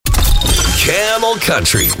Camel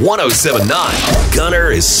Country 107.9. Gunner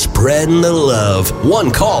is spreading the love, one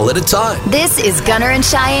call at a time. This is Gunner and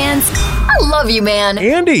Cheyenne's I Love You, Man.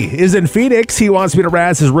 Andy is in Phoenix. He wants me to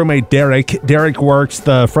razz his roommate, Derek. Derek works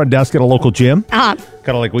the front desk at a local gym. Kind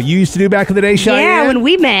of like what you used to do back in the day, Cheyenne. Yeah, when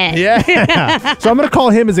we met. Yeah. So I'm going to call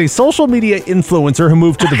him as a social media influencer who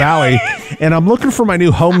moved to the Valley, and I'm looking for my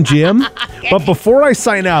new home gym. But before I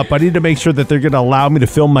sign up, I need to make sure that they're going to allow me to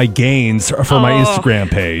film my gains for my Instagram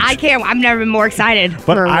page. I can't. I've never been more excited.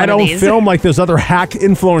 But I don't film like those other hack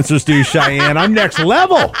influencers do, Cheyenne. I'm next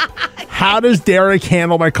level. How does Derek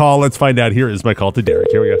handle my call? Let's find out. Here is my call to Derek.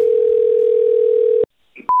 Here we go.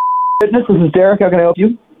 Fitness, this is Derek. How can I help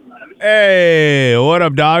you? Hey, what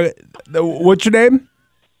up, dog? What's your name?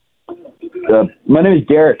 My name is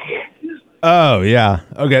Derek. Oh, yeah.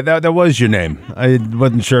 Okay, that was your name. I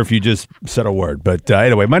wasn't sure if you just said a word. But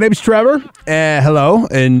anyway, my name's Trevor. Hello,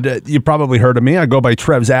 and you probably heard of me. I go by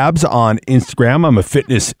Trev's Abs on Instagram. I'm a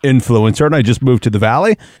fitness influencer, and I just moved to the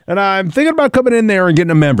Valley. And I'm thinking about coming in there and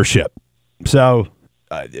getting a membership. So,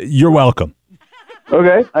 you're welcome.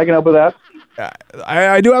 Okay, I can help with that.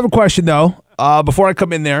 I do have a question, though. Before I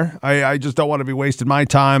come in there, I just don't want to be wasting my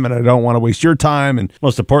time, and I don't want to waste your time, and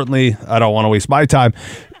most importantly, I don't want to waste my time.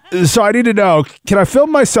 So I need to know, can I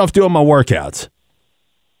film myself doing my workouts?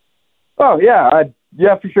 Oh, yeah.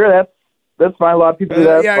 Yeah, for sure. That's fine. A lot of people do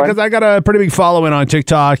that. Yeah, because I got a pretty big following on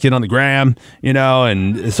TikTok and on the gram,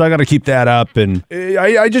 and so I got to keep that up. And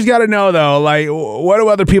I just got to know, though, like, what do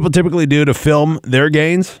other people typically do to film their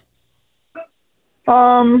gains?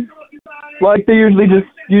 Like they usually just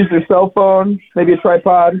use their cell phone, maybe a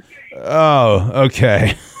tripod. Oh,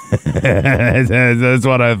 okay. That's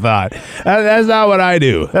what I thought. That's not what I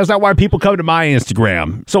do. That's not why people come to my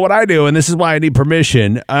Instagram. So what I do, and this is why I need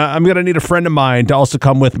permission, I'm going to need a friend of mine to also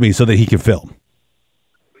come with me so that he can film.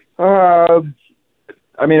 I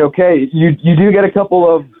mean, okay, you do get a couple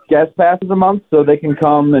of guest passes a month, so they can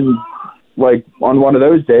come and, like, on one of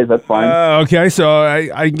those days, that's fine. Okay, so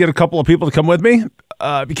I can get a couple of people to come with me?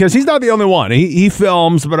 Because he's not the only one. He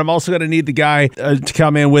films, but I'm also going to need the guy to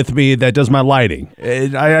come in with me that does my lighting.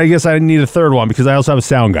 I guess I need a third one because I also have a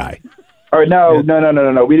sound guy. All right, no.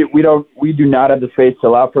 We do not have the space to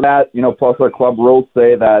allow for that. Plus our club rules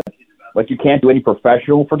say that, like, you can't do any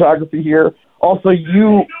professional photography here. Also,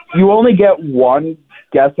 you only get one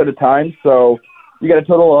guest at a time, so you get a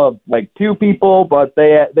total of like two people, but they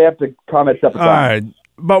have to come at separate times. All right.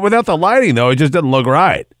 But without the lighting, though, it just doesn't look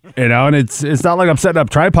right, and it's not like I'm setting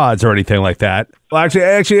up tripods or anything like that. Well,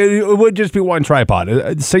 actually, it would just be one tripod,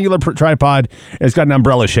 a singular tripod. It's got an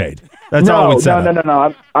umbrella shade. That's all it would set up.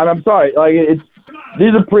 No. I'm sorry. Like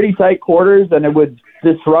these are pretty tight quarters, and it would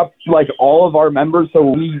disrupt like all of our members, so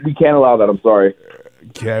we can't allow that. I'm sorry.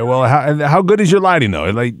 Okay. Well, how good is your lighting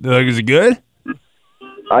though? Like is it good?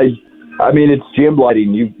 I mean, it's gym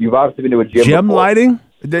lighting. You've obviously been to a gym. Gym before. lighting?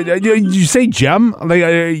 Did you say gem? Like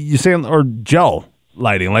you saying or gel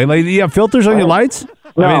lighting? Like you have filters on your lights?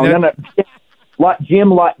 No.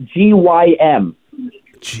 Gym light. GYM.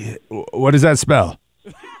 What does that spell?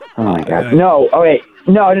 Oh my God! No. Oh wait.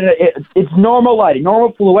 No. It's normal lighting.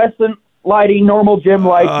 Normal fluorescent lighting. Normal gym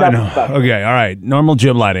lights. No. Okay. All right. Normal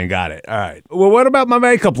gym lighting. Got it. All right. Well, what about my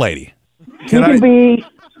makeup lady? She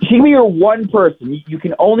can be your one person. You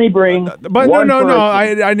can only bring but one no.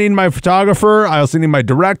 person. I need my photographer. I also need my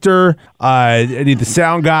director. I need the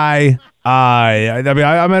sound guy. I'm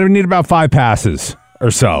going to need about 5 passes or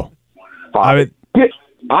so. I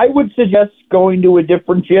would suggest going to a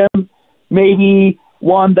different gym. Maybe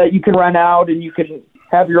one that you can rent out and you can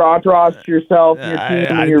have your entourage to yourself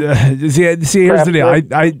and your team. See, here's the deal.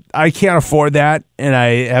 I can't afford that, and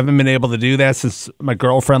I haven't been able to do that since my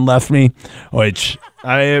girlfriend left me, which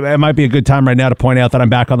it might be a good time right now to point out that I'm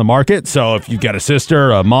back on the market. So if you've got a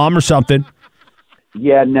sister, a mom, or something.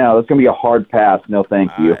 Yeah, no, that's going to be a hard pass. No,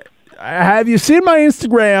 thank you. Have you seen my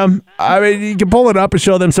Instagram? I mean, you can pull it up and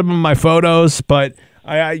show them some of my photos, but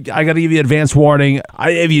I got to give you advance warning.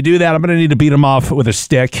 If you do that, I'm going to need to beat them off with a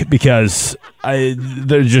stick because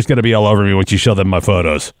they're just going to be all over me once you show them my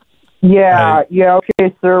photos. Yeah,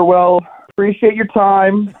 okay, sir. Well, appreciate your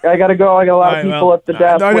time. I got to go. I got a lot of people at the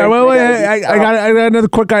desk. I got another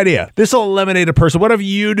quick idea. This will eliminate a person. What if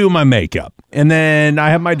you do my makeup? And then I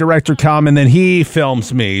have my director come, and then he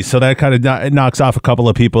films me. So that kind of knocks off a couple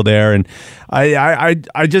of people there. And I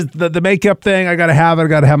just the makeup thing. I got to have it. I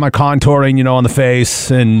got to have my contouring, on the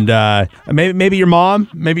face. And maybe your mom,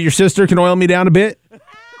 maybe your sister can oil me down a bit.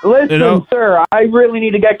 Listen, sir, I really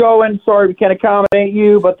need to get going. Sorry we can't accommodate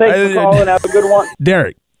you, but thanks for calling. Have a good one.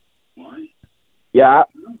 Derek. Yeah?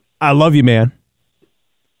 I love you, man.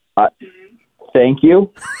 Thank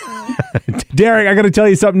you. Derek, I got to tell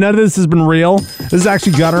you something. None of this has been real. This is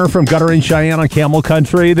actually Gunner from Gunner and Cheyenne on Camel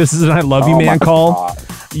Country. This is an I love you, man call. God.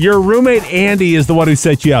 Your roommate, Andy, is the one who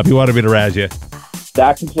set you up. He wanted me to razz you.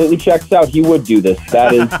 That completely checks out. He would do this.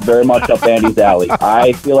 That is very much up Andy's alley.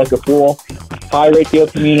 I feel like a fool. Hi, radio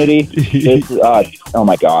community. Oh,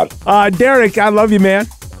 my God. Derek, I love you, man.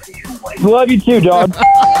 Love you too, dog.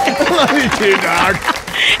 Love you too, dog.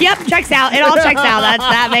 Yep, checks out. It all checks out.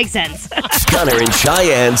 That makes sense. Gunner and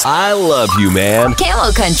Cheyenne's I Love You, Man.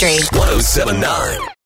 Camel Country. 107.9.